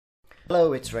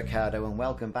Hello, it's Ricardo and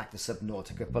welcome back to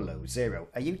Subnautica Below Zero.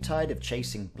 Are you tired of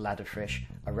chasing bladderfish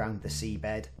around the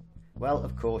seabed? Well,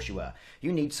 of course you are.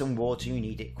 You need some water, you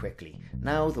need it quickly.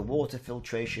 Now the water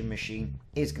filtration machine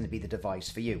is going to be the device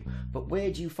for you. But where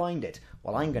do you find it?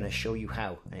 Well, I'm going to show you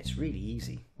how, and it's really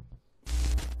easy.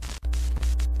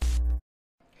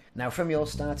 Now from your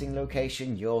starting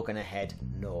location, you're going to head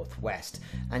northwest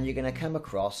and you're going to come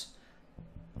across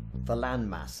the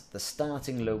landmass, the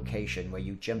starting location where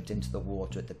you jumped into the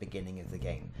water at the beginning of the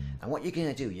game. And what you're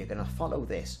going to do, you're going to follow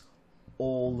this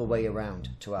all the way around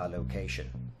to our location.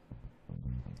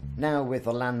 Now with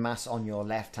the landmass on your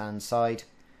left hand side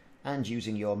and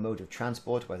using your mode of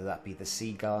transport, whether that be the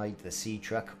sea guide, the sea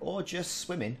truck or just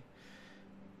swimming,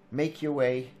 make your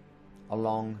way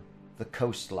along the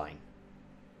coastline.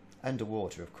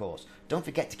 Underwater, of course. Don't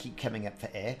forget to keep coming up for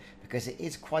air because it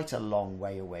is quite a long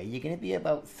way away. You're going to be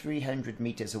about 300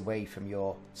 meters away from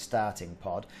your starting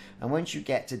pod, and once you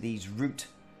get to these root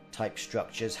type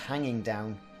structures hanging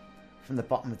down from the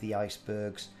bottom of the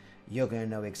icebergs, you're going to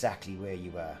know exactly where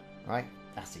you are, right?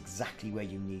 That's exactly where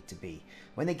you need to be.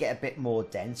 When they get a bit more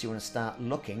dense, you want to start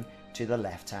looking to the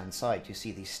left hand side. You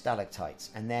see these stalactites,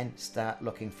 and then start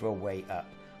looking for a way up.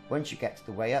 Once you get to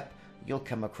the way up, you'll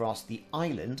come across the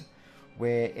island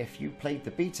where if you played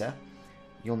the beta,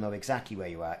 you'll know exactly where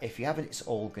you are. If you haven't, it's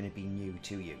all going to be new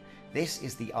to you. This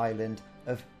is the island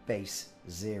of Base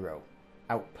Zero,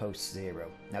 Outpost Zero.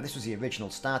 Now this was the original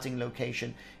starting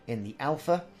location in the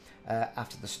alpha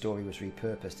after the story was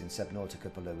repurposed in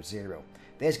Subnautica Below Zero.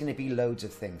 There's going to be loads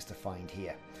of things to find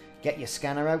here. Get your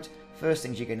scanner out. First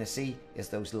things you're going to see is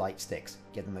those light sticks.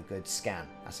 Give them a good scan.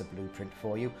 That's a blueprint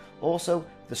for you. Also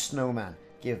the snowman.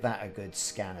 Give that a good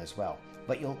scan as well.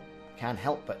 But you can't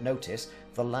help but notice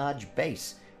the large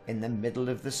base in the middle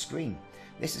of the screen.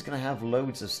 This is going to have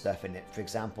loads of stuff in it. For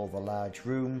example, the large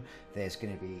room. There's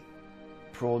going to be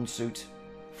prawn suit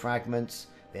fragments.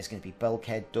 There's going to be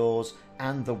bulkhead doors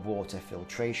and the water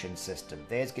filtration system.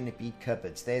 There's going to be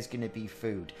cupboards. There's going to be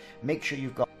food. Make sure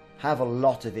have a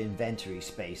lot of inventory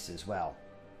space as well.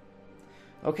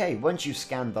 Okay, once you've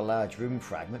scanned the large room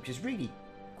fragment, which is really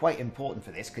quite important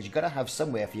for this because you've got to have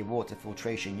somewhere for your water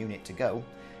filtration unit to go,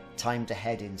 time to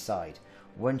head inside.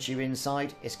 Once you're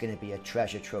inside, it's going to be a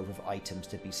treasure trove of items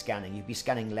to be scanning. You'll be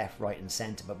scanning left, right and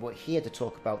centre, but we're here to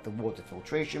talk about the water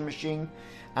filtration machine,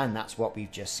 and that's what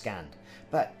we've just scanned.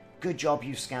 But good job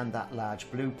you scanned that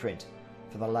large blueprint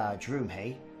for the large room,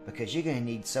 hey? Because you're going to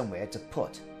need somewhere to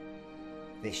put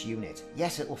this unit.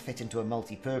 Yes, it will fit into a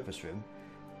multi-purpose room,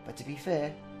 but to be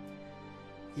fair,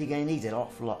 you're going to need an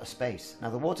awful lot of space. Now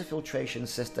the water filtration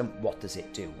system, what does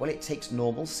it do? Well, it takes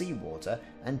normal seawater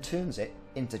and turns it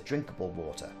into drinkable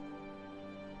water.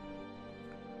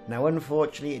 Now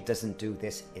unfortunately it doesn't do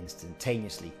this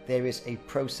instantaneously. There is a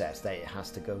process that it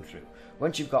has to go through.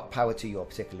 Once you've got power to your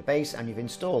particular base and you've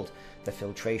installed the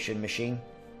filtration machine,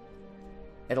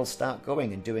 it'll start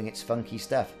going and doing its funky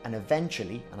stuff, and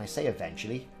eventually, and I say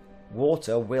eventually,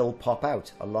 water will pop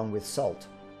out along with salt.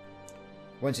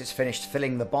 Once it's finished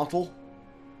filling the bottle,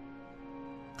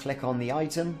 click on the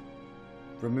item,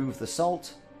 remove the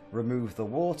salt, remove the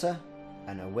water,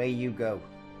 and away you go.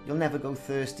 You'll never go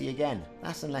thirsty again.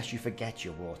 That's unless you forget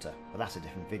your water, but that's a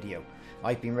different video.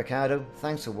 I've been Ricardo,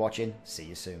 thanks for watching, see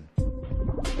you soon.